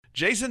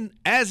Jason,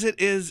 as it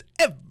is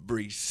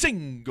every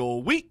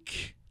single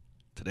week,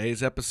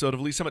 today's episode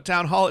of Lee Summit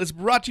Town Hall is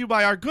brought to you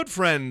by our good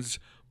friends,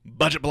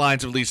 Budget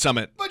Blinds of Lee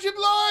Summit. Budget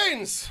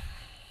Blinds!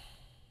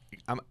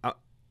 I'm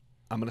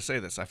going to say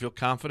this. I feel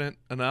confident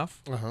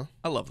enough. Uh-huh.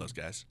 I love those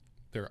guys.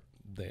 They're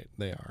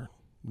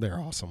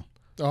awesome.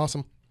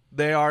 Awesome.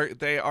 They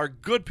are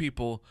good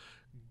people,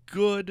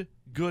 good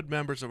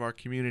members of our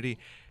community,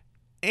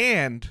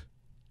 and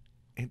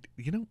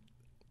you know,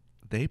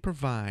 they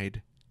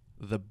provide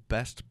the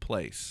best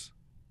place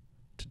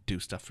to do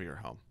stuff for your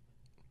home.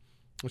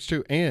 It's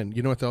true. And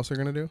you know what else they're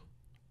going to do?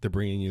 They're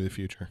bringing you the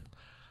future.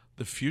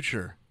 The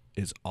future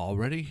is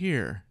already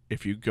here.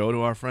 If you go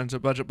to our friends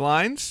at Budget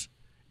Blinds,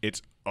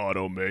 it's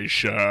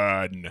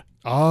automation.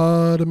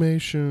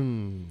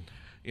 Automation.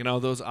 You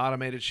know, those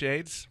automated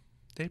shades,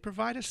 they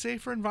provide a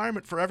safer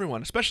environment for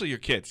everyone, especially your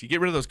kids. You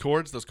get rid of those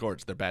cords,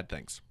 they're bad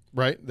things.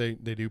 Right. They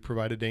do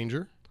provide a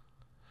danger.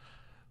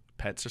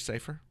 Pets are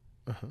safer.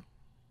 Uh-huh.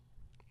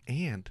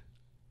 And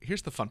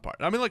here's the fun part.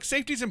 I mean, like,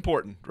 safety's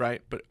important,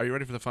 right? But are you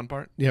ready for the fun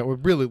part? Yeah, well,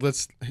 really,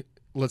 let's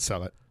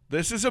sell it.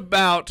 This is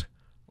about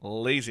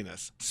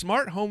laziness.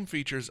 Smart home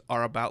features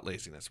are about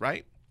laziness,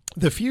 right?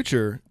 The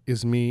future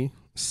is me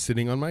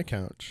sitting on my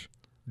couch,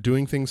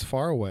 doing things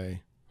far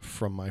away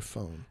from my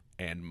phone.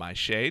 And my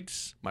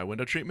shades, my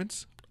window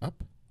treatments,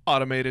 Up,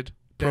 automated,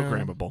 down,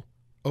 programmable.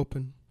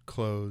 Open,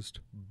 closed,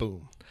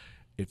 boom.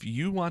 If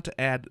you want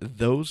to add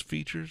those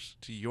features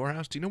to your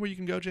house, do you know where you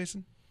can go,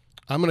 Jason?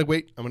 I'm going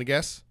to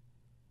guess.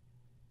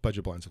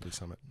 Budget Blinds of Lee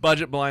Summit.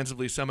 Budget Blinds of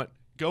Lee Summit.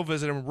 Go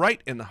visit them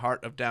right in the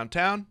heart of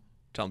downtown.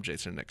 Tell them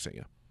Jason and Nick sent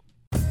you.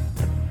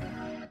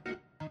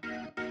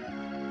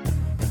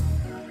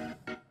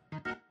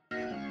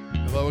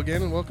 Hello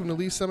again, and welcome to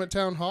Lee Summit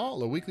Town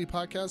Hall, a weekly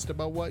podcast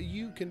about what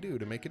you can do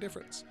to make a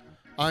difference.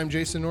 I'm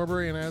Jason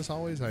Norbury, and as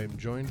always, I am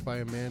joined by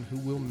a man who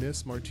will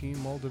miss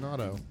Martin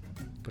Maldonado,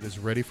 but is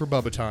ready for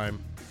Bubba time.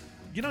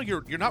 You know,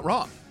 you're not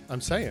wrong. I'm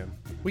saying.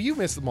 Well, you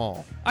miss them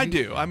all. I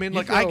do. I mean,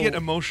 I get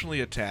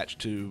emotionally attached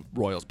to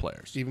Royals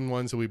players. Even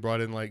ones that we brought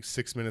in like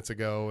 6 minutes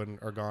ago and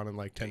are gone in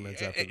like 10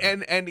 minutes after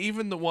that. And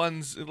even the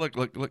ones, look,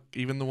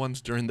 even the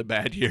ones during the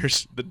bad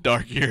years, the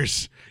dark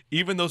years,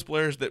 even those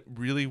players that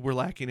really were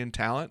lacking in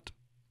talent,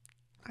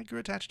 I grew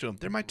attached to them.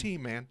 They're my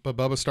team, man. But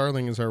Bubba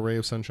Starling is our ray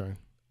of sunshine.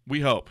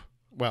 We hope.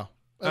 Well,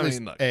 at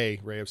least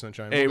a ray of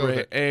sunshine.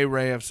 A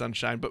ray of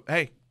sunshine. But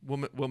hey,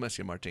 we'll miss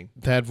you, Martin.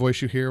 That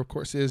voice you hear, of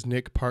course, is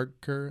Nick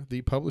Parker,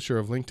 the publisher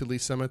of Link to Lee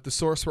Summit, the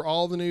source for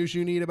all the news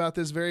you need about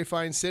this very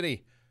fine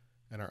city.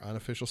 And our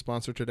unofficial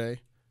sponsor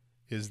today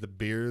is the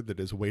beer that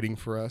is waiting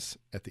for us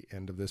at the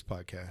end of this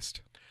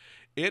podcast.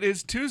 It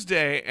is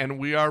Tuesday, and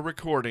we are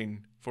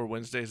recording for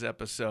Wednesday's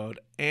episode.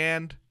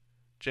 And,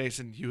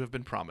 Jason, you have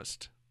been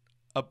promised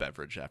a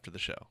beverage after the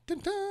show.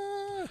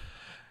 Dun-dun!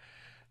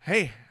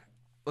 Hey,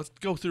 let's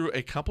go through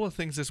a couple of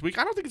things this week.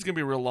 I don't think it's going to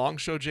be a real long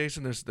show,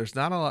 Jason. There's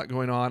not a lot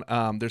going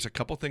on. There's a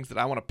couple of things that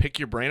I want to pick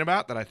your brain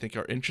about that I think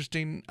are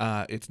interesting.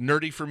 It's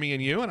nerdy for me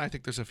and you, and I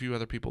think there's a few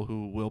other people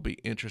who will be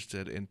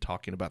interested in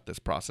talking about this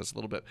process a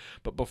little bit.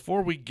 But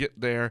before we get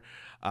there,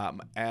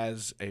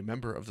 as a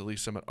member of the Lee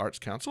Summit Arts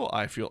Council,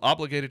 I feel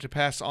obligated to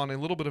pass on a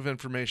little bit of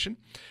information.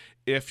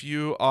 If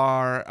you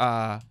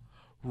are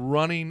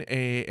running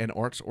an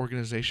arts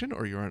organization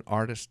or you're an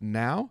artist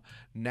now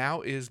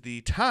is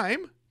the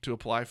time to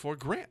apply for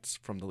grants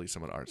from the Lee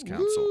Summit Arts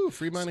Council. Woo,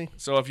 free money.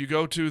 So if you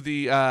go to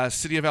the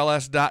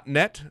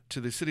cityofls.net, to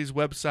the city's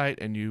website,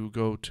 and you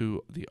go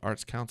to the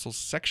Arts Council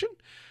section,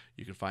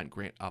 you can find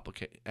grant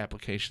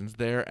applications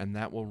there, and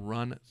that will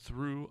run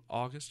through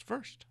August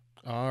 1st.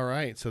 All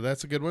right, so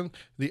that's a good one.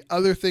 The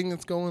other thing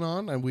that's going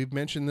on, and we've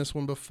mentioned this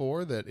one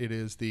before, that it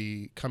is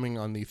coming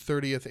on the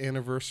 30th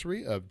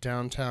anniversary of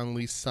Downtown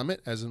Lee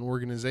Summit as an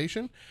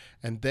organization,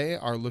 and they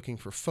are looking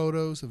for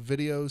photos,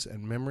 videos,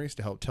 and memories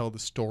to help tell the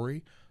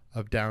story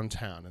of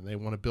downtown, and they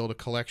want to build a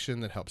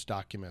collection that helps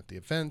document the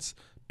events,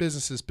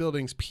 businesses,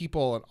 buildings,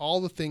 people, and all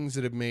the things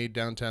that have made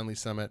Downtown Lee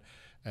Summit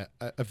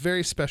a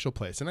very special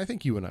place. And I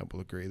think you and I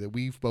will agree that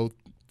we both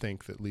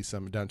think that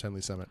Downtown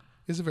Lee Summit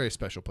is a very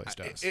special place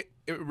to us. It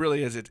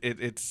really is.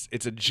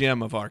 It's a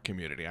gem of our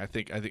community. I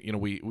think you know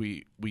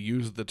we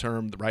use the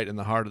term right in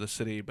the heart of the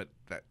city, but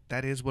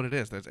that is what it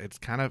is.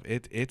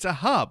 It's a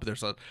hub.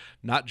 There's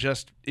not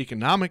just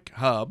economic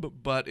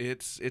hub, but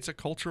it's a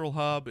cultural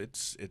hub.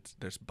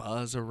 There's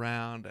buzz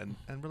around, and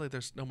really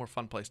there's no more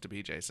fun place to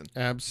be, Jason.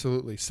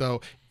 Absolutely. So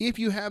if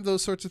you have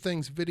those sorts of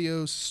things,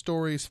 videos,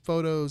 stories,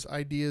 photos,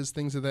 ideas,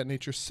 things of that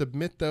nature,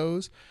 submit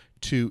those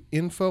to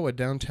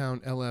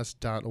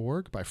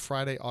info@downtownls.org by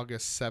Friday,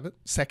 August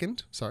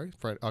 2nd.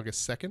 Friday,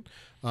 August 2nd.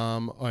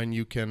 And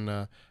you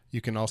can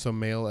also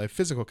mail a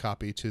physical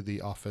copy to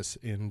the office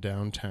in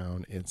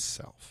downtown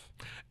itself.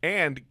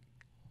 And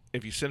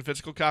if you send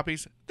physical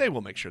copies, they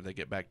will make sure they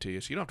get back to you,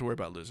 so you don't have to worry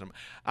about losing them.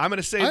 I'm going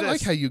to say this. I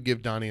like how you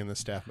give Donnie and the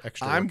staff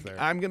extra work there.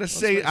 I'm going to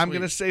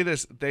say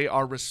this. They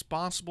are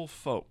responsible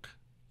folk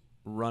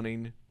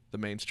running the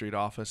Main Street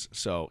office,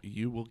 so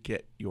you will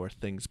get your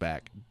things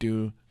back.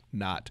 Do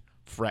not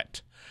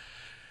fret.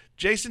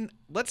 Jason,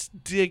 let's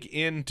dig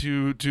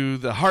into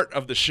the heart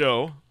of the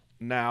show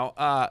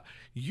now.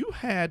 You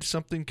had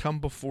something come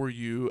before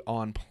you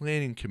on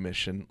Planning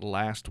Commission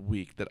last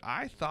week that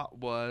I thought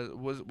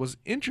was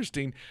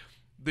interesting.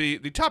 The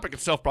topic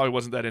itself probably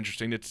wasn't that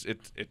interesting.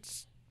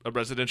 It's a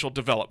residential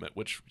development,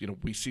 which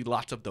we see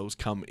lots of those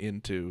come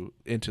into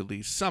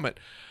Lee's Summit.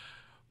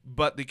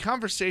 But the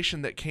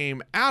conversation that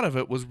came out of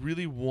it was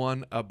really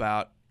one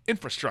about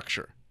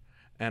infrastructure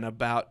and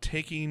about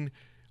taking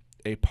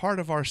a part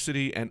of our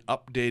city and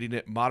updating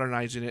it,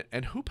 modernizing it,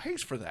 and who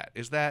pays for that?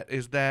 Is that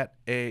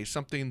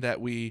something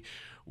that we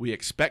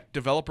expect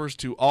developers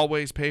to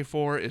always pay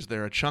for? Is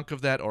there a chunk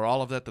of that or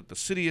all of that the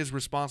city is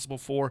responsible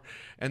for?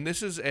 And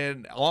this is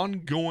an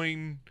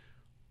ongoing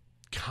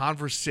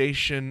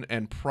conversation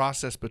and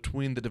process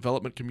between the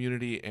development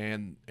community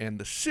and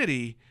the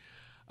city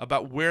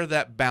about where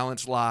that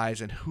balance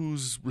lies and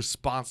who's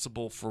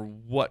responsible for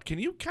what. Can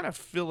you kind of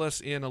fill us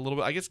in a little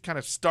bit? I guess kind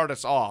of start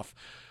us off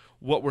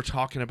what we're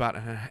talking about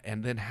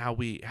and then how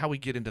we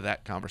get into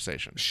that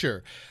conversation.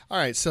 Sure. All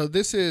right. So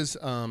this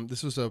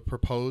was a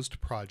proposed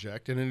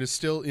project, and it is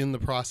still in the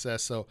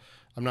process. So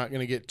I'm not going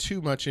to get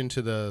too much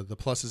into the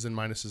pluses and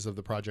minuses of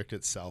the project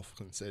itself,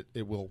 since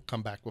it will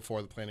come back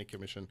before the Planning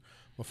Commission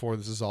before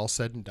this is all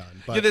said and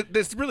done. But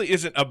this really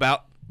isn't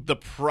about the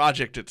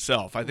project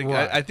itself. I think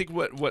Right. I think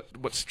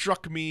what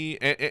struck me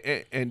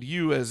and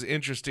you as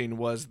interesting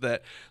was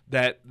that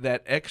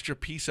extra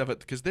piece of it,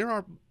 because there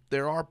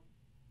are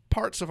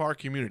parts of our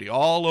community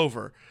all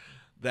over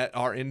that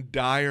are in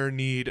dire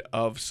need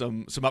of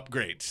some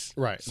upgrades,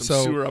 right,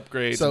 some sewer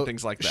upgrades and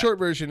things like that. Short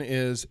version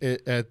is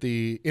at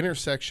the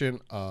intersection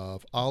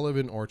of Olive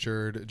and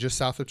Orchard, just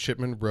south of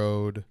Chipman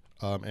Road,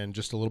 and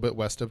just a little bit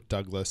west of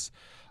Douglas,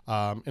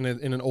 in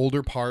an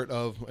older part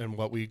of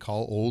what we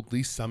call Old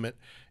Lee Summit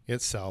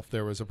itself.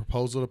 There was a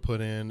proposal to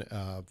put in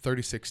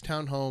 36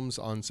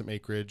 townhomes on some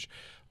acreage.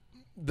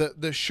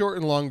 The short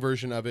and long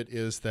version of it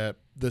is that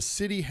the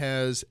city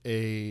has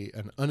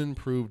an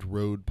unimproved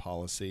road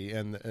policy,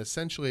 and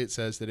essentially it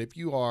says that if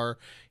you are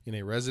in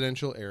a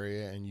residential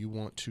area and you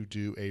want to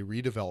do a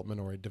redevelopment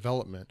or a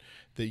development,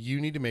 that you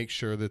need to make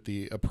sure that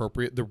the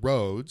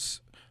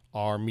roads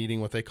are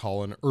meeting what they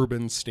call an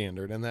urban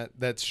standard, and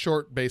that's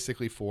short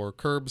basically for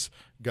curbs,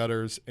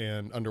 gutters,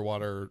 and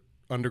underground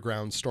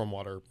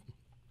stormwater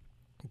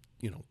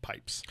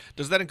pipes.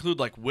 Does that include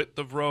like width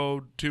of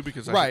road too?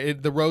 Because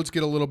the roads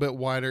get a little bit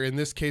wider. In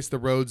this case,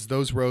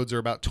 those roads are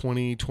about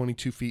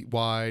 22 feet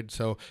wide.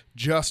 So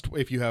just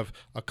if you have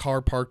a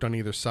car parked on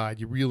either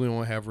side, you really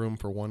only have room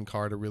for one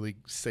car to really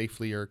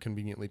safely or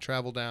conveniently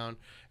travel down.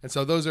 And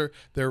so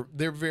they're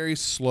very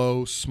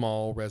slow,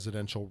 small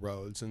residential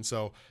roads. And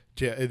so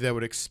they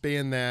would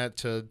expand that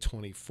to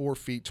 24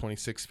 feet,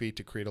 26 feet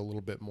to create a little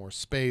bit more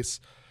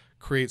space,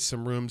 create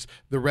some rooms.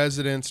 The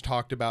residents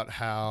talked about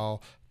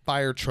how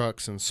fire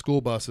trucks and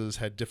school buses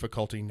had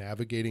difficulty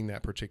navigating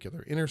that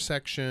particular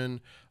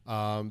intersection.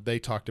 They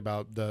talked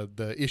about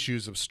the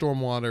issues of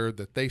stormwater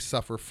that they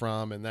suffer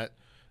from, and that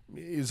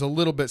is a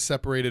little bit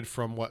separated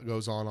from what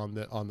goes on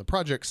the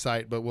project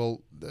site, but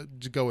we'll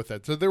go with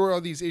that. So there were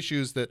all these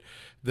issues that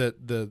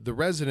the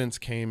residents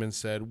came and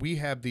said, we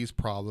have these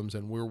problems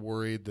and we're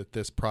worried that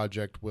this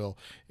project will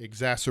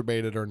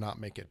exacerbate it or not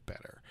make it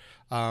better.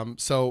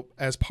 So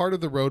as part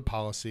of the road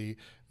policy,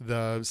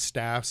 the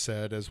staff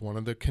said as one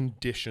of the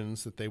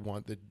conditions that they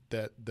want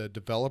that the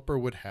developer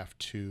would have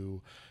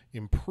to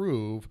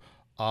improve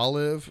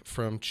Olive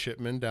from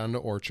Chipman down to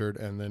Orchard,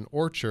 and then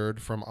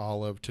Orchard from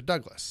Olive to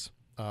Douglas,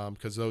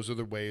 because those are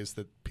the ways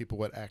that people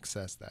would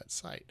access that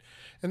site.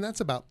 And that's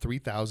about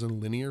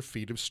 3,000 linear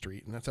feet of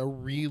street, and that's a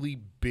really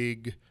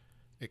big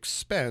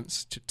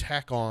expense to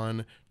tack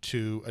on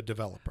to a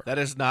developer. That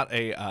is not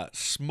a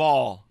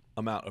small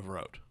amount of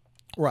road.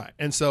 Right.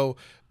 And so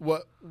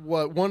what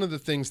one of the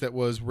things that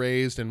was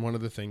raised, and one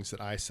of the things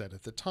that I said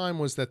at the time,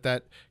 was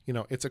that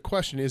it's a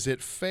question, is it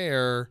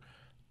fair?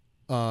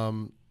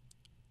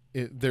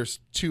 There's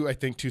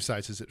two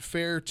sides. Is it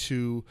fair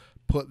to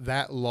put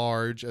that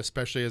large,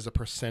 especially as a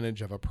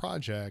percentage of a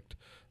project,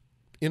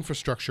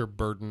 infrastructure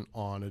burden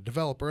on a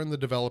developer? And the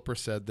developer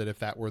said that if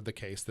that were the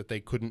case, that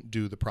they couldn't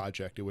do the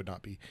project. It would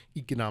not be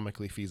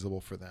economically feasible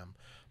for them.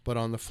 But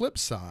on the flip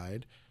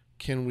side,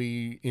 can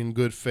we, in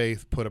good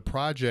faith, put a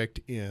project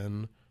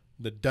in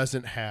that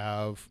doesn't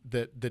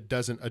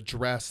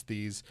address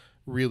these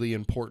really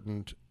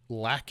important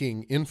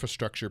lacking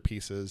infrastructure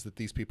pieces that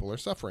these people are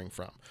suffering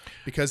from?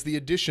 Because the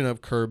addition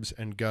of curbs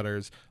and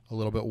gutters, a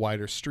little bit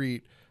wider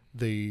street,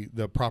 the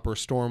proper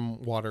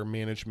stormwater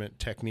management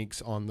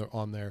techniques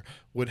on there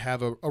would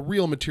have a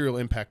real material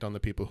impact on the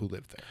people who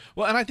live there.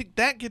 Well, and I think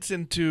that gets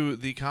into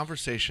the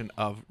conversation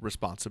of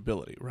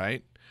responsibility,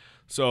 right?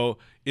 So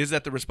is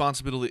that the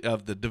responsibility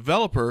of the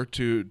developer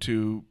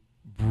to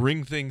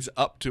bring things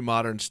up to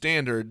modern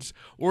standards,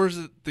 or is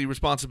it the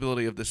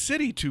responsibility of the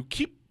city to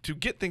keep to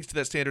get things to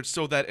that standard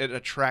so that it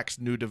attracts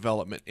new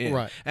development in.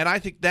 Right. And I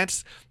think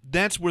that's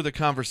where the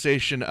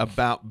conversation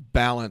about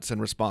balance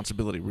and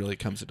responsibility really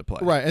comes into play.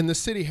 Right, and the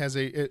city has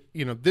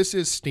this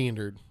is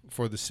standard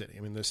for the city.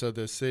 I mean, so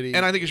the city,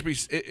 and I think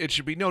it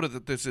should be noted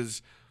that this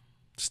is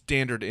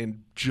standard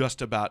in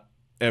just about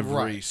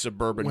every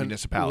suburban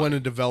municipality. When a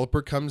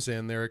developer comes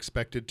in, they're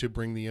expected to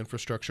bring the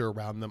infrastructure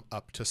around them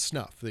up to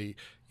snuff. The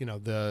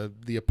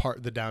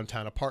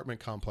downtown apartment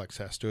complex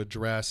has to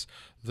address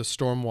the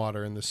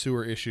stormwater and the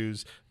sewer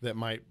issues that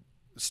might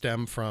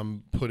stem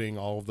from putting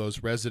all of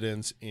those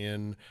residents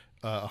in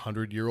a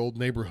 100-year-old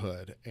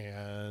neighborhood,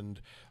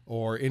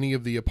 or any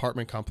of the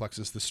apartment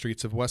complexes. The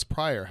streets of West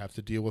Pryor have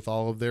to deal with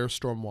all of their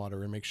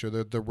stormwater and make sure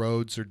that the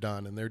roads are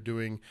done, and they're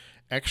doing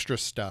extra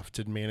stuff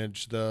to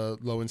manage the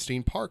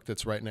Lowenstein Park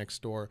that's right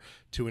next door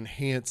to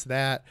enhance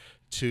that,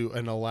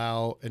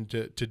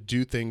 to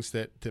do things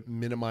that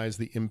minimize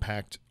the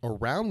impact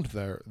around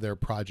their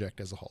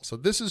project as a whole. So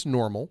this is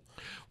normal.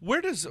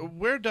 Where does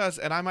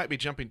and I might be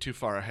jumping too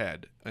far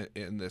ahead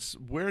in this,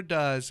 where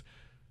does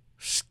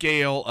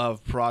scale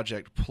of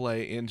project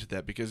play into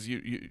that? Because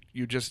you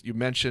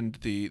mentioned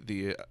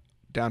the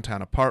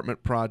downtown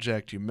apartment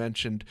project, you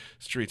mentioned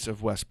streets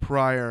of West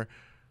Pryor.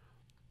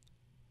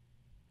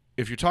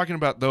 If you're talking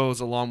about those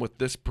along with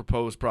this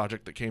proposed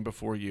project that came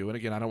before you, and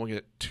again, I don't want to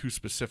get too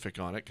specific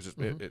on it because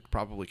it's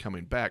probably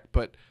coming back,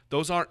 but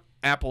those aren't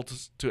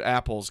apples to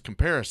apples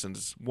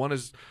comparisons. One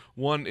is a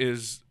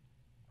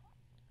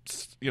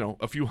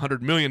few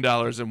 $100 million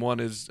and one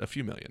is a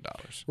few $1 million.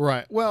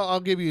 Right. Well,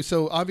 I'll give you,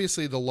 so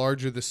obviously the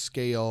larger the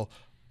scale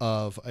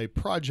of a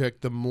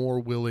project, the more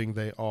willing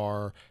they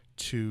are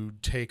to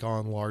take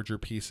on larger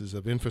pieces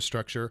of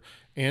infrastructure.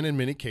 And in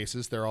many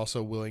cases, they're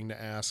also willing to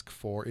ask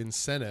for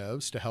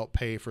incentives to help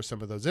pay for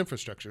some of those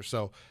infrastructure.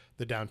 So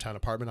the downtown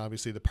apartment,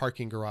 obviously the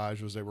parking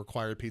garage was a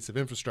required piece of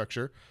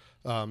infrastructure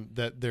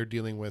that they're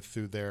dealing with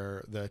through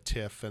the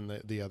TIF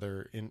and the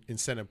other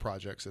incentive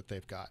projects that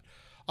they've got.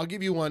 I'll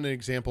give you an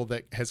example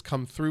that has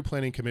come through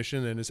Planning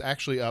Commission and is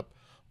actually up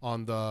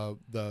on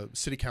the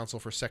City Council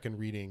for second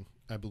reading,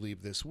 I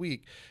believe, this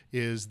week,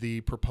 is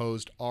the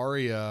proposed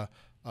ARIA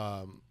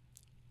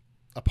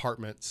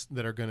apartments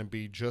that are going to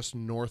be just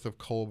north of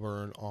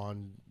Colburn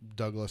on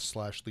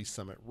Douglas/Lee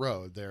Summit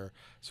Road. They're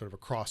sort of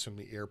across from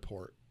the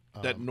airport.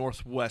 That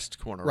northwest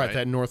corner, right?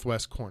 That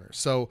northwest corner.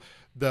 So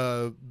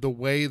the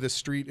way the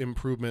street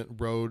improvement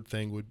road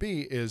thing would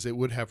be is it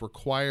would have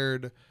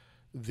required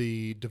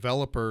the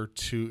developer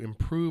to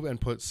improve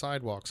and put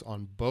sidewalks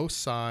on both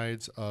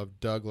sides of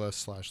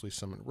Douglas/Lee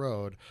Summit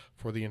Road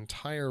for the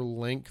entire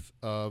length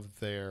of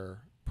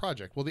their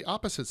project. Well, the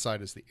opposite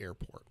side is the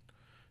airport.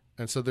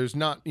 And so there's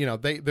not,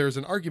 there's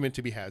an argument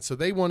to be had. So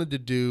they wanted to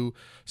do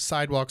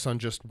sidewalks on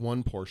just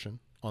one portion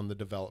on the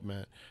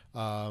development,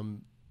 but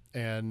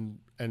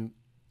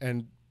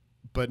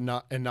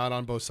not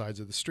on both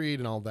sides of the street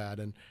and all that.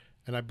 And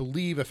I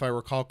believe, if I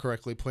recall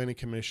correctly, Planning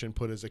Commission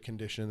put as a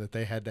condition that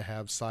they had to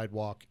have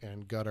sidewalk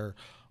and gutter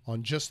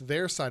on just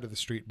their side of the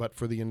street, but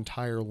for the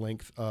entire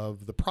length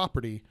of the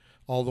property,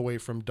 all the way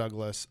from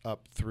Douglas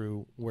up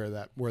through where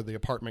the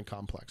apartment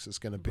complex is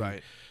going to be.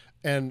 Right.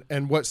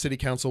 And what City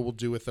Council will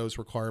do with those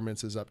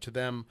requirements is up to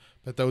them.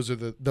 But those are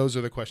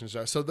the questions.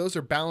 So those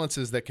are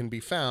balances that can be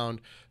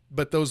found.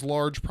 But those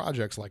large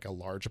projects, like a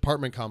large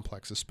apartment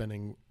complex, is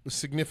spending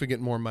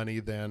significant more money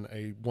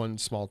than one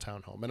small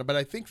townhome. But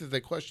I think that the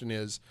question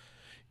is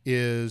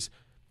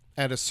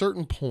at a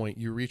certain point,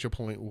 you reach a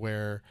point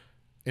where,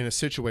 in a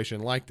situation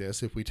like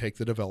this, if we take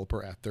the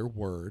developer at their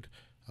word,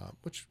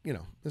 which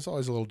is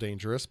always a little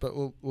dangerous, but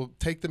we'll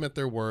take them at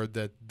their word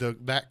that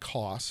that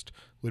cost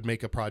would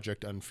make a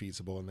project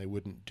unfeasible and they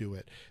wouldn't do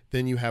it.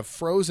 Then you have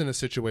frozen a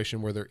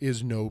situation where there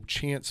is no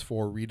chance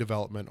for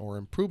redevelopment or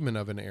improvement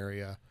of an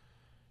area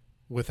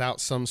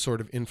without some sort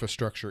of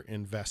infrastructure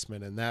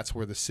investment, and that's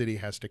where the city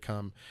has to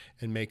come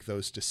and make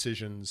those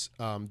decisions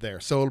there.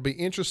 So it'll be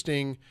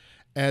interesting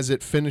as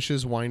it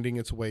finishes winding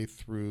its way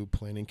through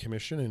Planning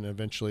Commission and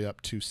eventually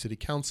up to City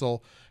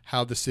Council,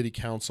 how the City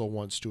Council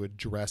wants to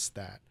address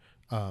that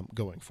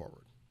going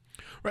forward.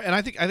 Right, and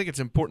I think it's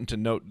important to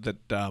note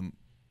that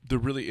there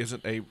really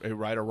isn't a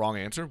right or wrong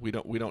answer. We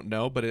don't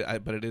know, but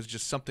it is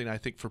just something, I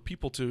think, for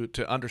people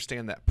to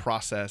understand that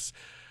process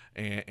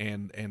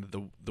and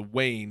the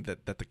weighing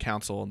that the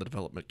council and the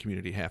development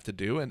community have to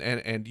do.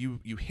 And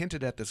you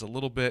hinted at this a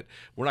little bit.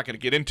 We're not going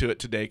to get into it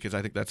today because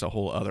I think that's a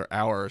whole other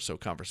hour or so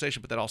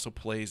conversation, but that also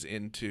plays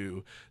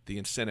into the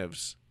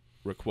incentives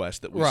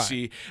request that we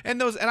see.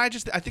 And I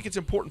think it's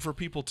important for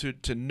people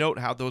to note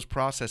how those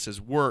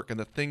processes work and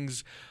the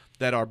things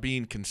that are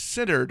being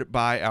considered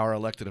by our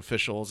elected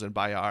officials and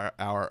by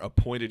our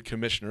appointed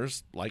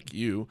commissioners like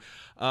you,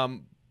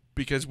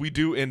 because we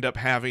do end up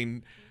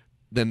having,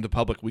 then the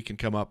public, we can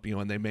come up,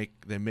 and they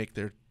make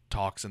their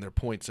talks and their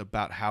points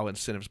about how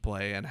incentives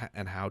play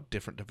and how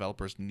different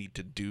developers need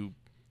to do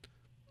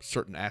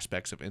certain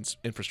aspects of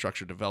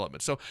infrastructure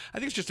development. So I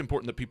think it's just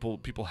important that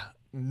people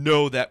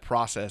know that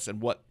process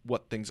and what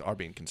things are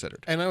being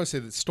considered. And I would say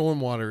that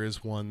stormwater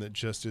is one that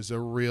just is a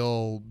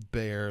real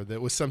bear. That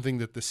was something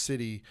that the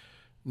city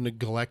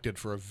neglected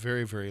for a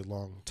very, very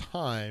long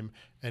time.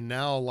 And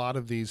now a lot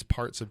of these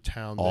parts of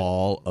town,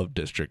 all of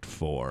District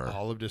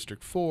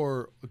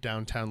 4,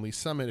 downtown Lee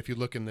Summit, if you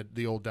look in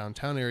the old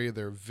downtown area,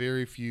 there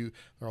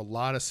are a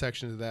lot of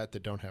sections of that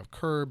don't have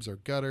curbs or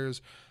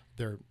gutters.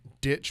 They're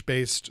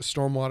ditch-based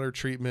stormwater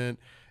treatment.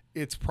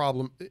 It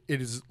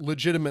is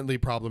legitimately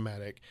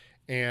problematic.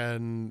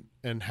 And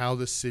how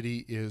the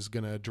city is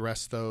going to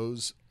address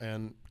those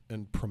and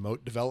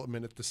promote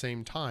development at the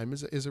same time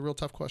is a real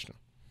tough question.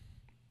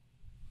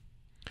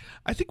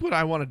 I think what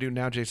I want to do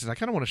now, Jason, is I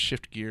kind of want to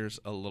shift gears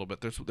a little bit.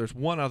 There's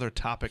one other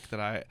topic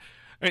that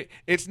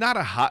it's not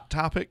a hot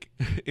topic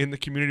in the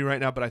community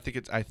right now, but I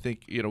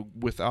think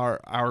with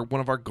our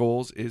one of our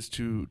goals is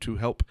to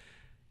help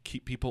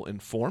keep people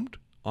informed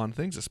on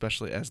things,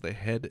 especially as they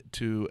head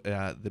to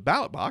the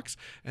ballot box.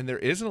 And there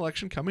is an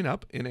election coming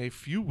up in a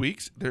few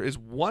weeks. There is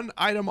one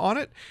item on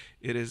it.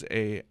 It is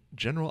a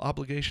general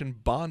obligation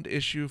bond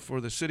issue for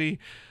the city.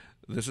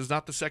 This is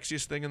not the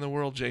sexiest thing in the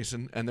world,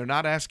 Jason, and they're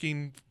not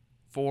asking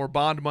for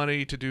bond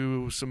money to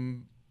do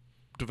some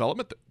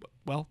development.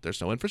 Well,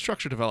 there's no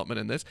infrastructure development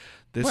in this.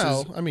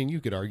 You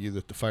could argue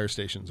that the fire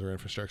stations are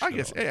infrastructure. I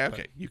guess,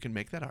 okay, you can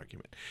make that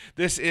argument.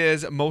 This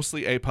is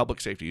mostly a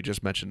public safety. You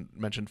just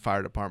mentioned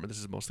fire department. This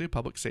is mostly a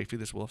public safety.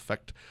 This will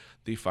affect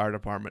the fire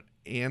department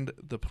and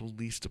the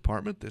police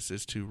department. This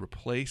is to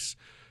replace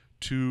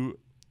 2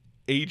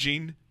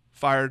 aging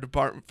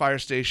fire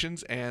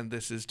stations, and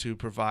this is to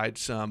provide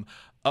some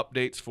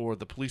updates for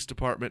the police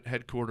department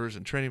headquarters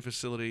and training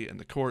facility and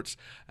the courts,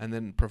 and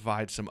then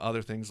provide some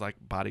other things like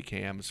body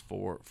cams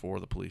for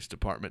the police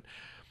department.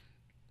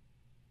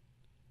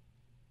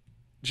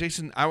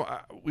 Jason,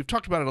 we've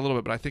talked about it a little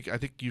bit, but I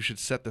think you should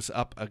set this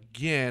up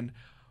again.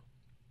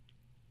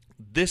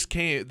 This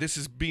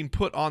is being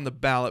put on the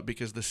ballot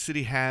because the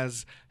city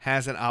has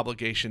an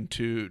obligation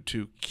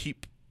to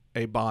keep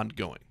a bond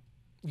going.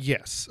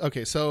 Yes.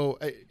 Okay. So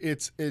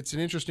it's an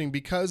interesting,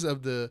 because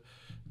of the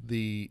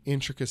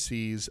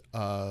intricacies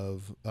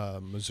of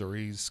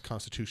Missouri's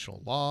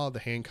constitutional law, the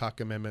Hancock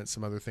Amendment,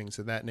 some other things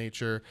of that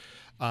nature.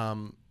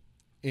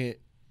 It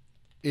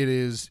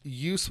is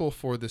useful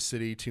for the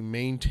city to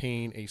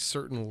maintain a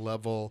certain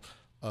level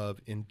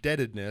of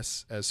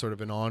indebtedness as sort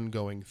of an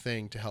ongoing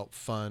thing to help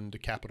fund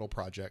capital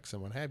projects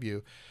and what have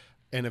you.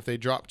 And if they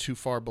drop too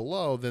far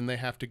below, then they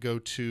have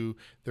to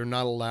they're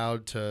not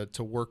allowed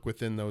to work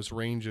within those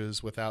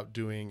ranges without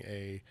doing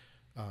a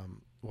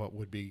what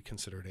would be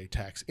considered a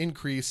tax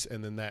increase,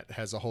 and then that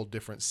has a whole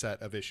different set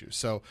of issues.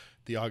 So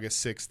the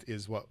August 6th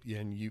is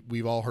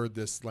we've all heard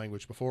this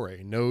language before,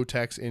 a no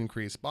tax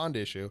increase bond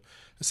issue.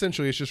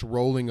 Essentially, it's just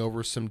rolling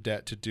over some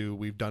debt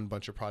we've done a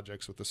bunch of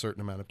projects with a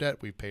certain amount of debt,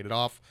 we've paid it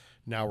off,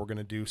 now we're going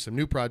to do some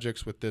new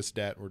projects with this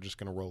debt, we're just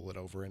going to roll it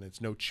over, and it's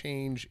no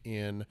change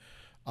in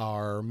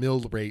our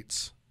milled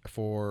rates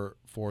for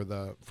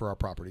our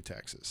property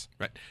taxes.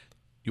 Right.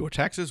 Your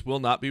taxes will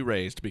not be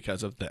raised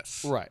because of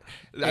this. Right.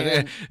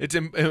 And it's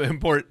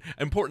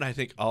important, I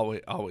think,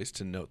 always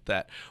to note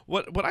that.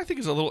 What I think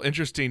is a little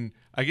interesting,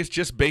 I guess,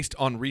 just based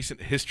on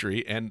recent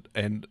history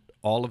and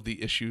all of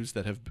the issues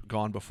that have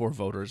gone before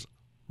voters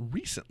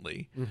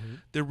recently,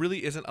 there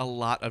really isn't a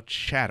lot of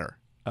chatter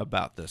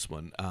about this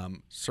one.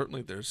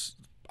 Certainly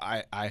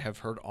I have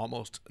heard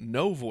almost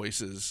no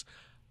voices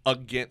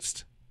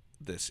against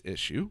this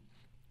issue.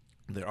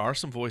 There are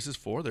some voices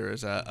for. There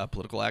is a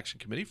political action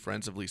committee,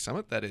 Friends of Lee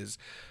Summit, that is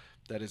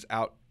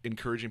out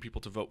encouraging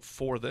people to vote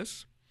for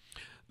this.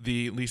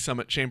 The Lee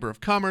Summit Chamber of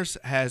Commerce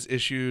has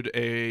issued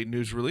a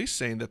news release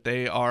saying that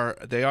they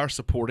are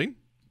supporting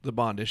the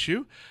bond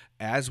issue,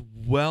 as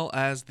well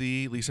as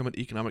the Lee Summit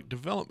Economic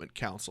Development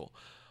Council.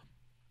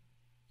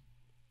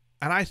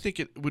 And I think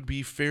it would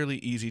be fairly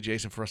easy,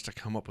 Jason, for us to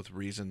come up with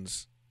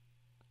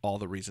all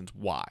the reasons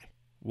why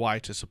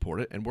to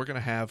support it, and we're going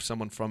to have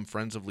someone from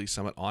Friends of Lee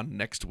Summit on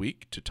next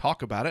week to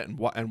talk about it, and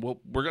we're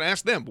going to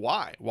ask them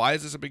why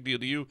is this a big deal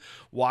to you?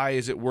 Why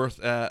is it worth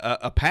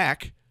a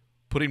PAC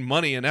putting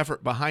money and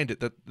effort behind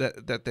it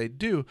that they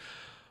do?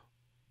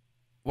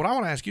 What I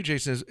want to ask you,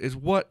 Jason, is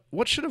what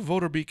should a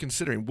voter be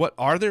considering? What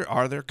are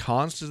there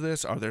cons to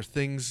this? Are there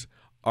things?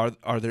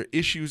 Are there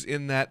issues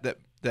in that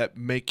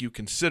make you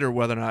consider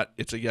whether or not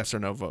it's a yes or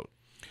no vote?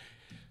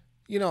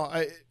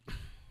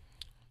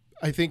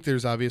 I think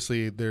there's a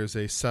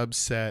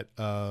subset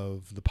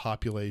of the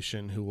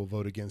population who will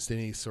vote against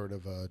any sort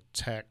of a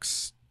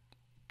tax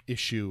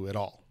issue at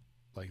all.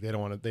 Like, they don't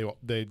want to.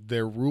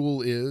 Their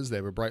rule is, they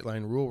have a bright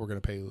line rule: we're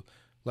going to pay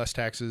less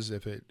taxes.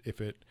 If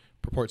it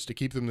purports to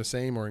keep them the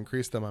same or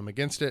increase them, I'm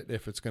against it.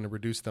 If it's going to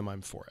reduce them,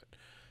 I'm for it.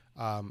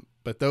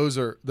 But those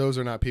are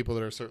not people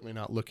that are certainly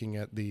not looking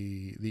at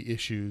the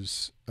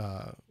issues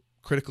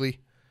critically.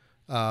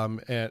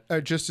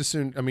 And just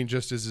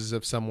as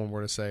if someone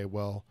were to say,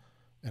 well,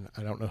 and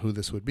I don't know who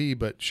this would be,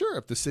 but sure,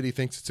 if the city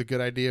thinks it's a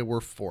good idea, we're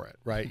for it,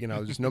 right?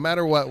 Just no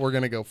matter what, we're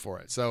going to go for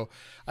it. So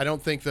I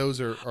don't think those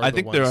are I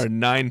think there are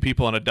 9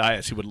 people on a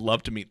dais who would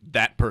love to meet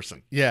that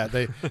person. Yeah,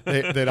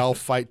 they'd all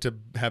fight to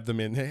have them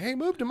in. Hey,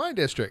 move to my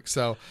district.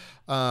 So,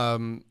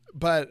 so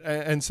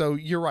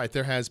you're right,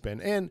 there has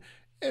been. And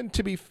And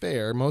to be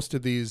fair, most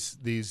of these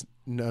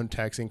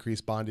non-tax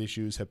increase bond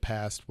issues have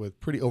passed with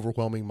pretty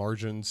overwhelming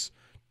margins.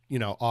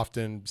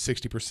 Often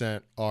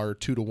 60% are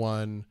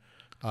 2-to-1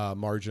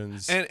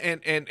 margins. And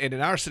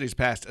in our city's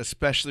past,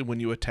 especially when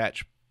you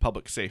attach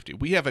public safety,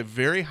 we have a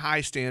very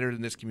high standard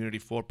in this community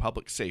for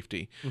public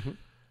safety. Mm-hmm.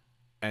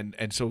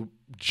 And so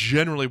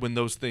generally when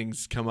those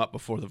things come up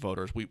before the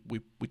voters, we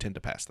tend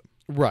to pass them.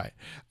 Right.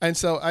 And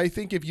so I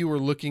think if you were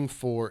looking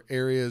for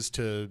areas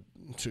to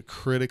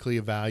critically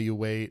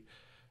evaluate,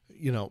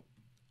 you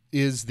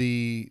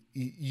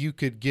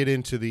could get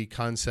into the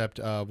concept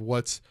of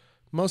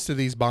most of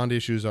these bond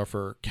issues are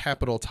for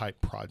capital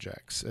type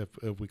projects,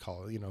 if we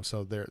call it,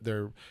 so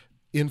they're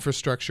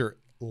infrastructure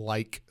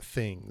like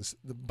things.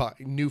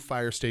 New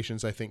fire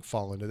stations, I think,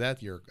 fall into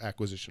that. Your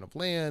acquisition of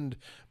land,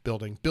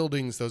 building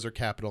buildings, those are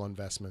capital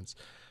investments.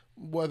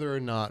 Whether or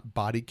not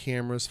body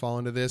cameras fall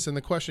into this, and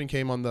the question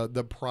came on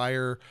the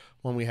prior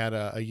one we had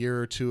a year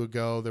or two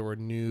ago. There were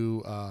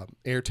new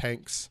air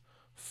tanks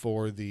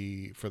for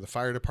the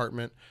fire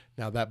department.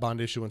 Now that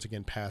bond issue once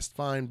again passed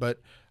fine, but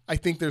I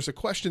think there's a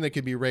question that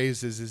could be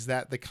raised: is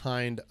that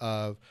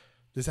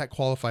does that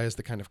qualify as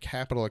the kind of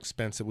capital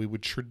expense that we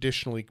would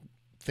traditionally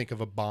think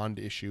of a bond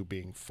issue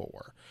being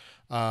for?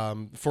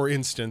 For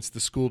instance, the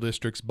school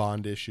district's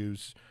bond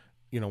issues,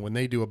 when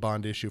they do a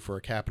bond issue for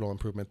a capital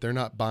improvement, they're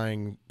not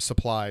buying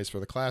supplies for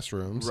the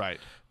classrooms. Right.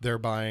 They're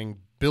buying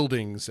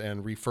buildings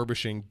and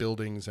refurbishing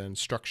buildings and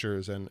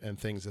structures and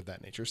things of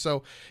that nature.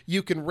 So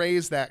you can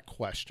raise that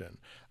question.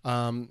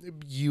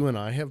 You and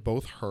I have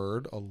both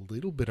heard a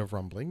little bit of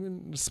rumbling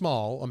in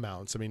small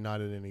amounts. I mean,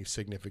 not in any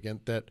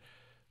significant, that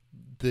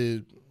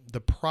the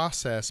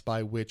process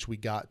by which we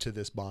got to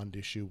this bond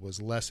issue was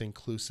less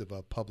inclusive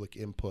of public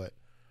input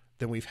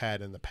than we've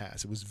had in the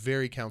past. It was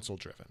very council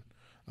driven.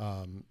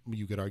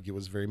 You could argue it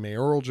was very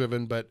mayoral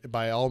driven, but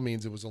by all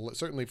means, it was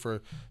certainly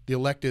for the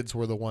electeds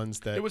were the ones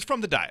that it was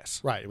from the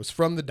dais. Right. It was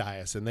from the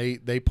dais, and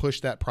they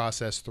pushed that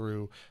process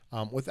through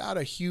without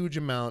a huge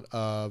amount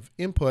of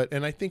input.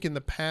 And I think in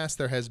the past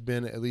there has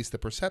been at least the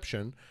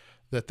perception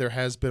that there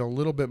has been a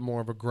little bit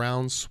more of a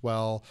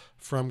groundswell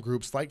from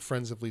groups like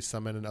Friends of Lee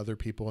Summit and other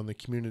people in the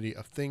community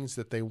of things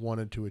that they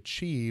wanted to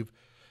achieve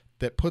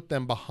that put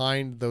them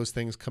behind those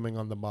things coming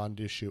on the bond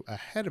issue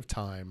ahead of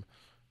time,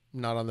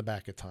 not on the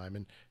back of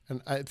time.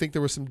 And I think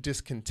there was some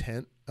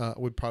discontent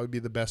would probably be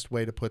the best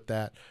way to put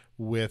that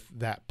with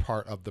that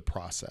part of the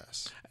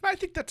process. And I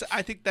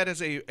think that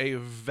is a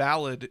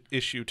valid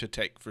issue to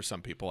take for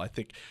some people. I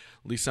think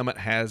Lee Summit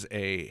has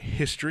a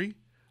history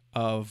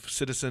of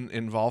citizen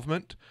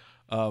involvement,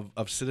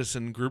 of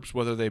citizen groups,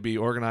 whether they be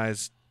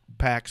organized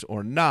PACs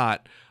or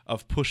not,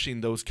 of pushing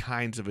those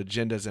kinds of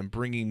agendas and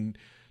bringing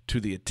to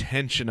the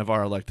attention of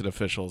our elected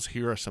officials,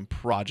 here are some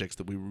projects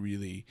that we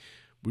really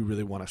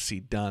want to see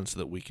done so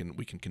that we can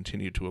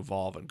continue to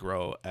evolve and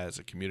grow as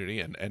a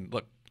community. And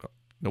look,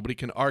 nobody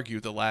can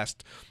argue the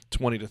last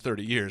 20 to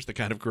 30 years, the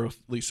kind of growth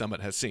Lee Summit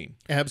has seen.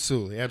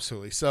 Absolutely,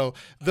 absolutely. So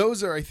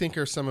those are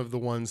some of the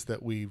ones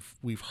that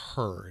we've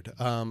heard.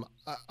 I'm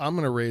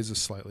going to raise a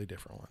slightly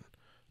different one.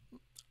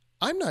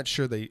 I'm not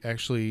sure they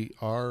actually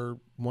are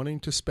wanting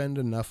to spend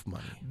enough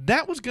money.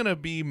 That was going to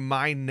be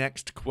my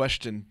next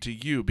question to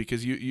you,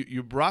 because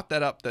you brought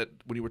that up, that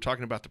when you were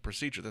talking about the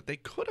procedure, that they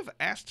could have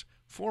asked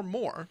for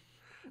more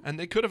and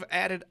they could have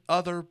added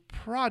other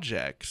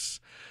projects.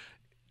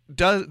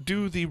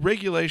 Do the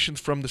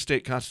regulations from the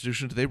state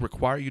constitution, do they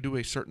require you to do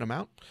a certain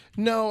amount?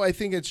 No, I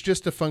think it's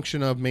just a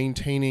function of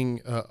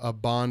maintaining a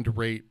bond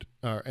rate,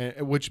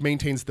 which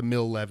maintains the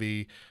mill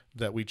levy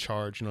that we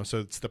charge. So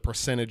it's the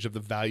percentage of the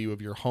value of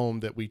your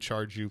home that we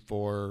charge you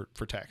for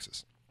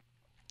taxes.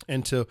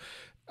 And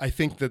I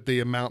think that the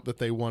amount that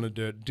they wanted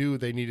to do,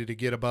 they needed to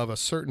get above a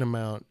certain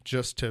amount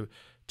just to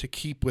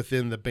keep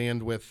within the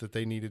bandwidth that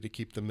they needed to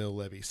keep the mill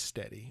levy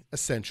steady,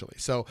 essentially.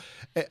 So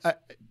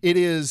it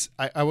is,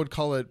 I would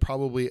call it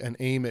probably an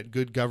aim at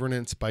good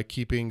governance by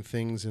keeping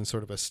things in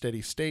sort of a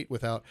steady state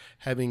without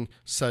having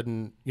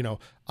sudden,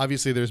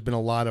 obviously there's been a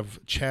lot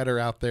of chatter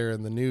out there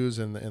in the news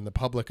and the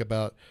public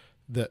about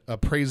the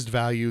appraised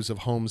values of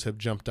homes have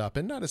jumped up,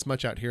 and not as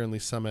much out here in Lee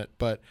Summit,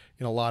 but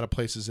in a lot of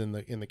places in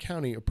the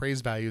county,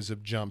 appraised values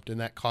have jumped, and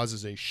that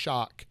causes a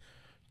shock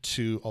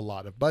to a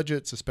lot of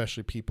budgets,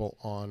 especially people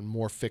on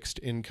more fixed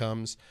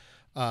incomes.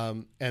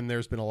 And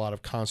there's been a lot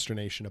of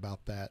consternation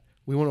about that.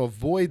 We want to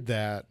avoid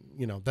that.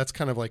 That's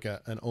kind of like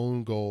an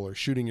own goal or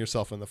shooting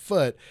yourself in the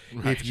foot.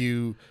 Right. If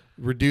you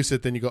reduce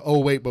it, then you go, oh,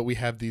 wait, but we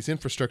have these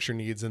infrastructure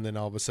needs. And then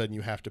all of a sudden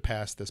you have to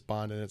pass this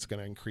bond and it's going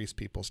to increase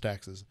people's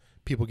taxes.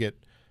 People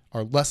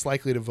are less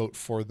likely to vote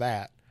for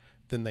that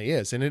than they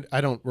is. And I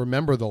don't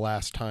remember the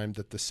last time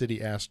that the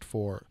city asked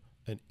for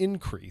an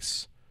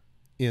increase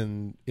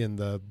in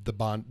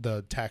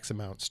the tax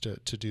amounts to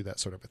do that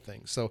sort of a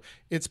thing. So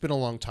it's been a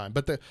long time.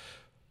 But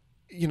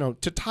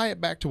to tie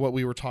it back to what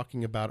we were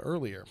talking about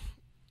earlier,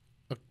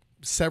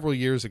 several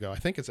years ago, I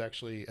think it's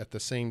actually at the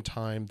same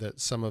time that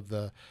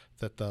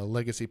the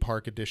Legacy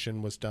Park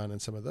edition was done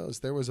and some of those,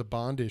 there was a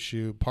bond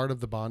issue. Part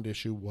of the bond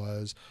issue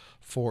was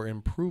for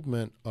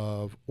improvement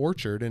of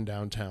Orchard in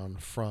downtown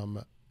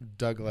from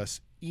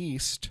Douglas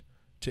east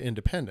to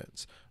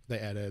Independence.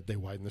 They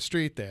widened the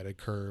street, they added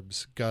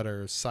curbs,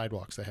 gutters,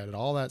 sidewalks, they had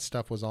all that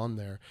stuff was on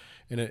there.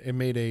 And it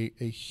made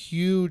a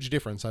huge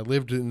difference. I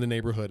lived in the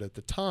neighborhood at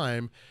the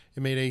time.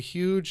 It made a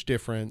huge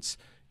difference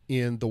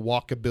in the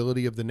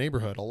walkability of the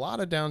neighborhood. A lot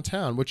of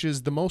downtown, which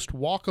is the most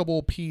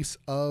walkable piece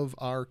of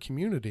our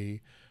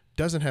community,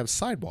 doesn't have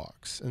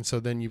sidewalks. And so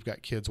then you've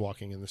got kids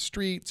walking in the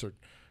streets or,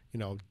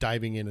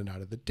 diving in and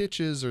out of the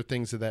ditches or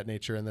things of that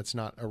nature. And that's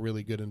not a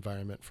really good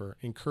environment for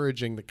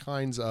encouraging the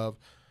kinds of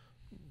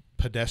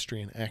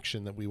pedestrian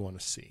action that we want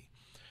to see.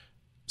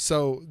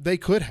 So they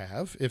could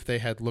have, if they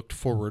had looked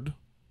forward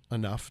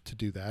enough to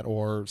do that,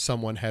 or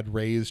someone had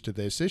raised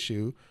this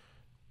issue,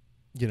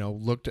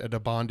 looked at a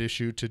bond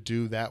issue to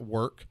do that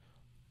work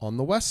on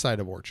the west side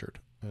of Orchard,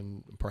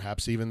 and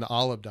perhaps even the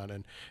Olive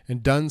done,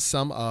 and done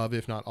some of,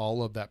 if not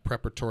all of, that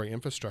preparatory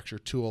infrastructure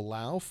to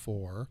allow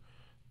for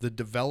the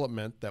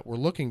development that we're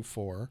looking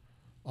for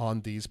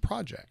on these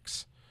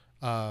projects.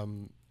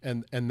 And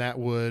that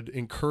would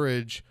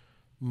encourage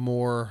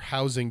more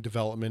housing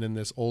development in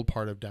this old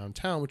part of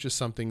downtown, which is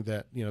something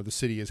that the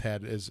city has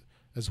had as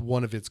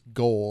one of its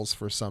goals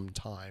for some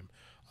time,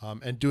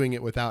 and doing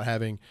it without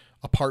having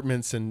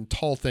apartments and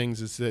tall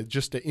things is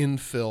just to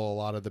infill a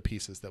lot of the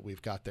pieces that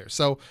we've got there.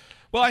 So,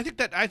 well, I think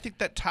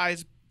that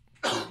ties.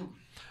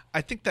 I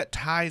think that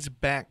ties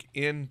back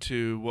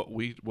into what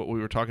we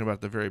were talking about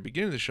at the very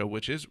beginning of the show,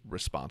 which is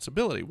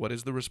responsibility. What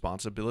is the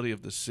responsibility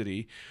of the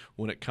city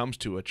when it comes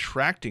to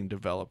attracting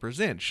developers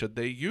in? Should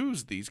they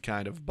use these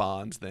kind of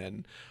bonds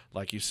then,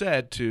 like you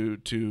said,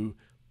 to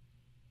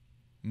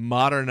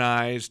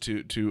modernize,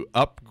 to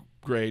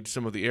upgrade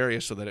some of the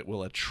areas so that it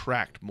will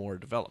attract more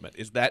development?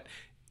 Is that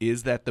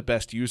the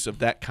best use of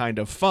that kind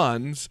of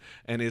funds,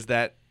 and is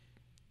that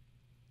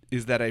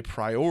a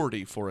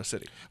priority for a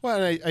city?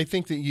 Well, and I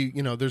think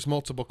that there's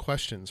multiple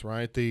questions,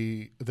 right?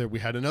 We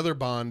had another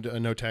bond, a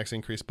no tax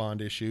increase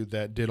bond issue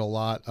that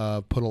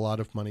put a lot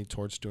of money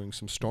towards doing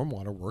some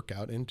stormwater work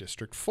out in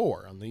District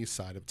 4 on the east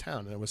side of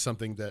town. And it was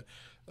something that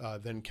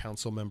then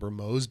Council Member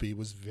Mosby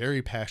was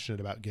very passionate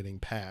about getting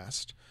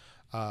passed,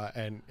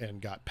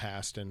 and got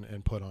passed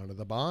and put onto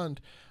the bond.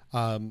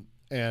 And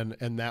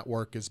that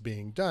work is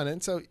being done.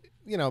 And so,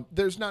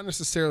 that's not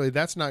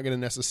going to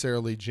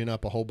necessarily gin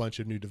up a whole bunch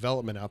of new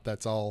development out.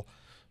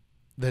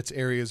 That's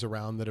areas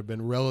around that have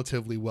been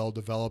relatively well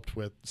developed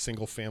with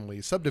single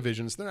family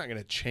subdivisions. They're not going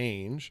to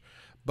change,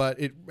 but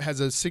it has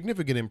a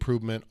significant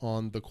improvement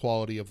on the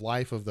quality of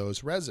life of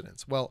those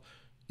residents. Well,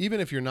 even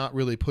if you're not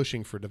really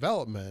pushing for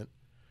development,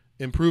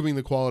 improving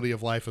the quality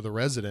of life of the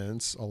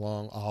residents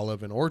along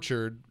Olive and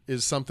Orchard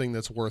is something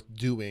that's worth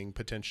doing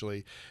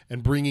potentially,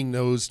 and bringing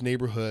those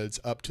neighborhoods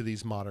up to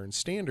these modern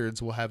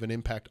standards will have an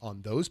impact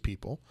on those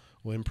people,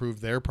 will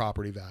improve their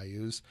property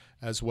values,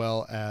 as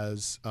well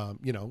as,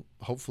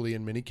 hopefully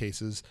in many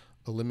cases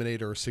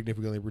eliminate or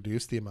significantly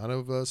reduce the amount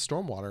of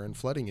stormwater and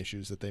flooding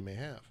issues that they may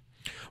have.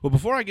 Well,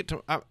 before I get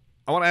to, I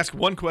want to ask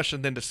one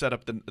question then to set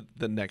up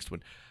the next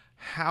one.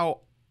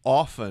 How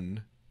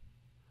often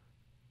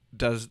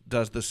does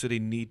the city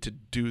need to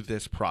do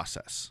this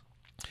process?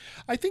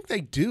 I think they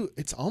do.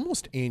 It's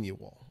almost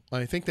annual.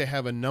 I think they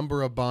have a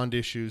number of bond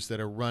issues that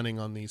are running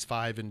on these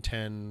 5 and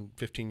 10,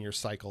 15-year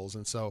cycles.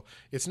 And so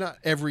it's not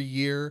every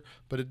year,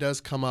 but it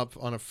does come up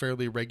on a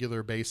fairly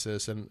regular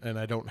basis. And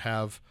I don't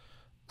have,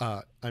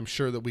 I'm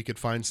sure that we could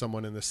find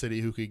someone in the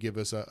city who could give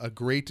us a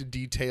great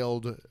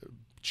detailed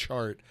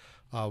chart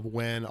of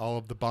when all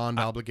of the bond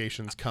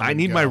obligations come. I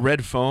need my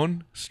red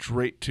phone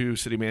straight to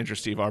City Manager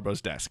Steve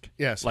Arbo's desk.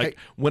 Yes. Like,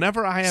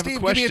 whenever I have Steve, a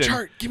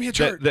question, give me a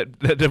chart.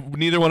 That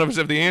neither one of us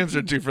have the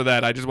answer to for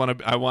that.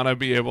 I want to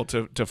be able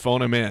to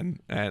phone him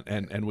in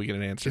and we get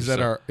an answer. Is that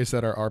our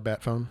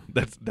RBAT phone?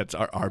 That's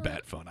our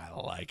RBAT phone. I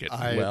like it.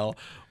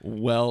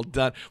 Well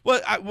done.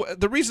 Well,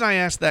 the reason I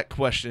asked that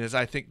question is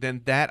I think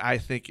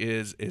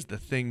is the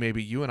thing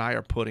maybe you and I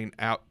are putting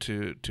out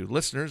to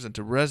listeners and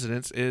to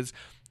residents is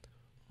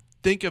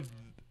think of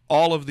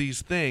all of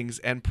these things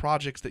and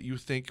projects that you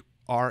think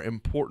are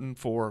important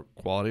for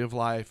quality of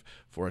life,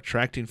 for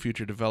attracting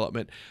future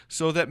development,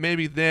 so that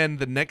maybe then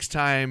the next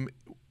time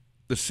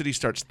the city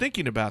starts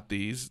thinking about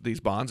these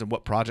bonds and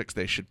what projects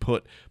they should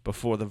put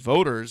before the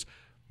voters,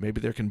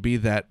 maybe there can be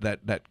that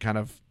kind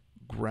of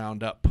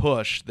ground up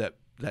push that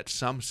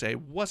some say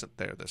wasn't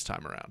there this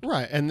time around.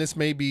 Right. And this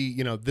may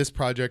be, this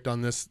project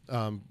on this,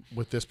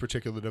 with this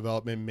particular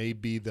development may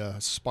be the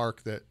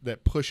spark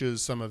that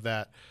pushes some of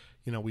that.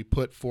 We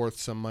put forth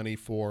some money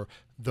for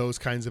those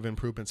kinds of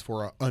improvements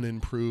for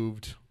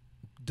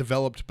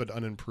developed but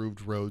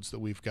unimproved roads that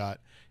we've got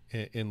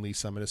in Lee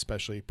Summit,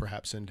 especially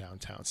perhaps in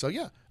downtown. So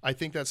yeah, I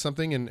think that's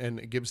something, and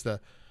it gives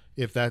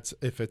if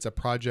it's a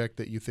project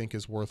that you think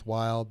is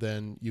worthwhile,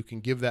 then you can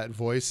give that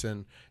voice.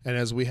 And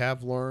as we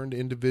have learned,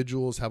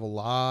 individuals have a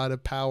lot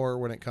of power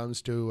when it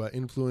comes to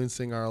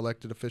influencing our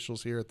elected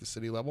officials here at the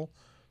city level.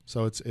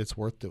 So it's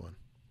worth doing.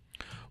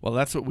 Well,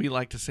 that's what we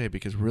like to say,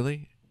 because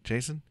really,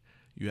 Jason,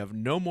 you have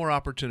no more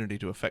opportunity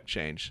to affect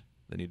change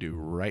than you do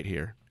right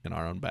here in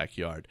our own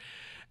backyard.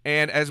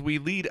 And as we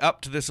lead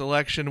up to this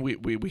election,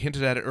 we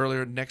hinted at it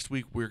earlier. Next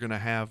week we're gonna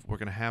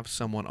have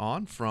someone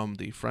on from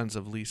the Friends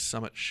of Lee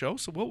Summit show.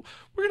 So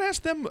we're gonna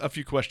ask them a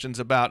few questions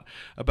about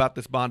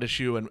this bond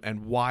issue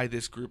and why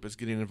this group is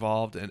getting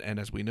involved. And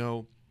as we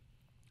know,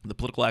 the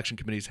political action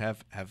committees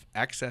have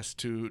access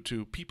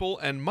to people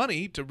and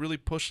money to really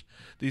push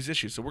these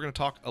issues. So we're going to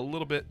talk a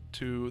little bit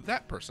to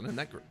that person and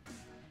that group.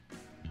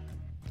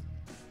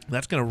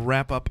 That's going to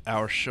wrap up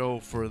our show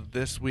for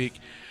this week.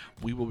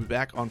 We will be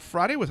back on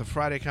Friday with a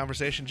Friday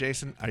conversation.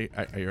 Jason, are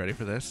you ready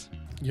for this?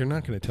 You're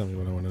not going to tell me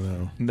what I want to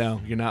know.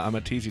 No, you're not. I'm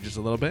going to tease you just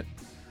a little bit.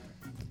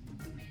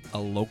 A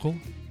local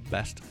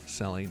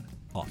best-selling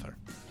author.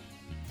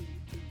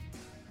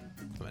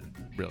 I mean,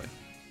 really.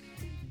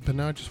 But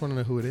now I just want to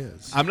know who it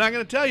is. I'm not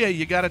going to tell you.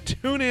 You got to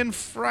tune in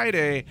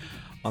Friday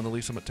on the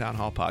Lee Summit Town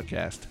Hall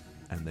podcast,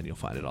 and then you'll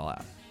find it all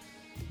out.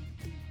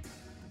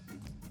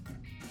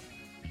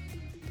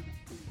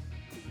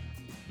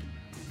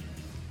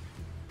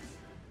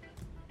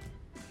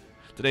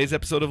 Today's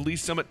episode of Lee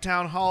Summit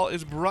Town Hall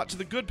is brought to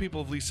the good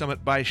people of Lee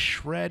Summit by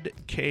Shred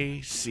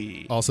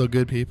KC. Also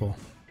good people.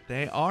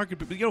 They are good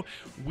people. You know,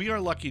 we are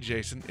lucky,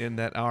 Jason, in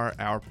that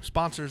our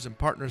sponsors and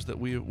partners that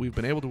we've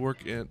been able to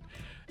work in.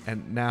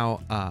 And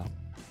now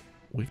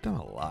we've done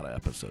a lot of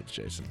episodes,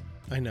 Jason.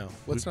 I know.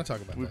 Let's not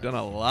talk about that. We've done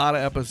a lot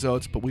of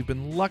episodes, but we've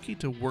been lucky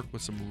to work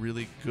with some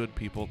really good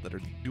people that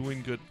are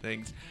doing good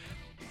things.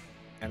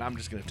 And I'm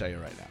just going to tell you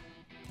right now,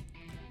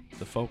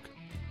 the folk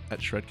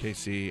at Shred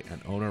KC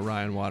and owner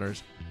Ryan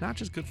Waters, not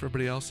just good for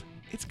everybody else,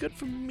 it's good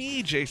for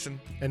me, Jason.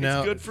 And it's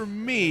now good for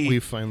me.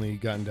 We've finally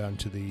gotten down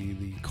to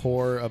the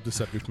core of the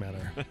subject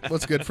matter.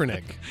 What's good for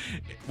Nick?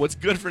 What's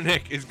good for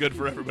Nick is good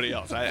for everybody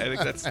else.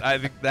 I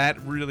think that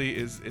really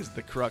is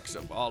the crux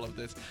of all of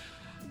this.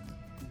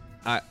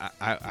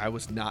 I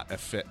was not a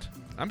fit.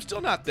 I'm still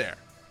not there,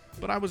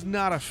 but I was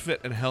not a fit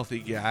and healthy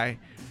guy,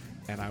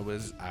 and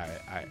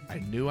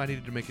I knew I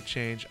needed to make a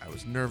change. I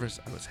was nervous.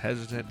 I was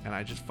hesitant, and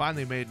I just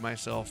finally made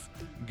myself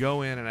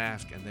go in and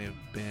ask, and they've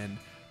been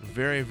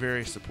very,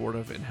 very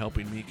supportive in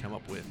helping me come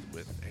up with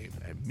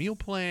a meal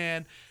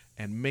plan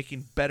and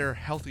making better,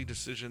 healthy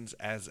decisions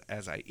as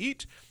I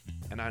eat.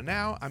 And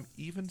I'm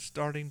even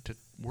starting to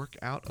work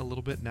out a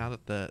little bit now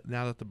that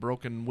the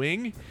broken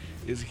wing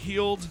is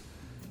healed.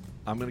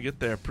 I'm gonna get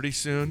there pretty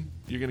soon.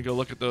 You're gonna go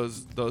look at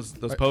those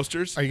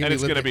posters, and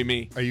it's gonna be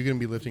me. Are you gonna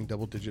be lifting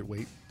double digit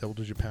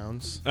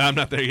pounds? I'm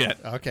not there yet.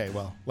 Okay,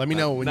 well, let me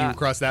know when you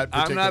cross that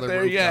particular. I'm not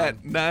there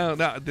yet. Down.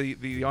 No.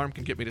 The arm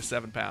can get me to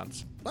 7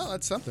 pounds. Well,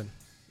 that's something.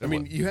 I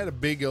mean, you had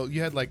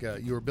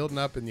you were building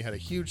up and you had a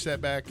huge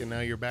setback, and now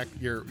you're back.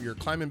 You're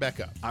climbing back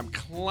up. I'm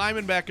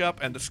climbing back up,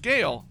 and the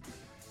scale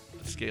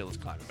is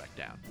climbing back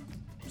down.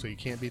 So you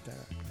can't beat that.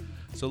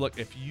 So look,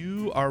 if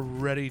you are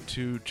ready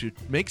to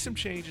make some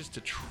changes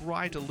to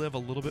try to live a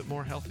little bit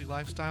more healthy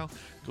lifestyle,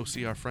 go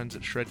see our friends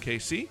at Shred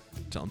KC.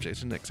 Tell them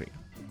Jason Nixie.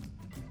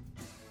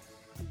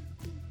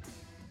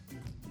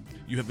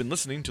 You have been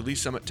listening to Lee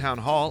Summit Town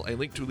Hall, a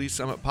Link to Lee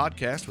Summit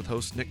podcast with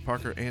hosts Nick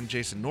Parker and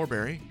Jason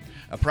Norbury.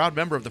 A proud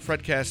member of the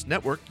Fredcast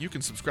Network, you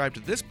can subscribe to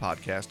this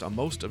podcast on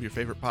most of your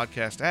favorite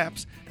podcast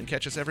apps and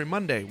catch us every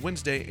Monday,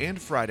 Wednesday,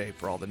 and Friday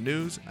for all the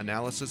news,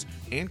 analysis,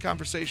 and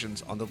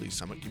conversations on the Lee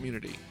Summit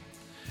community.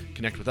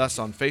 Connect with us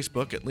on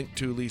Facebook at Link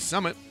to Lee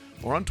Summit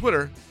or on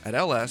Twitter at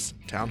LS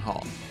Town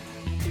Hall.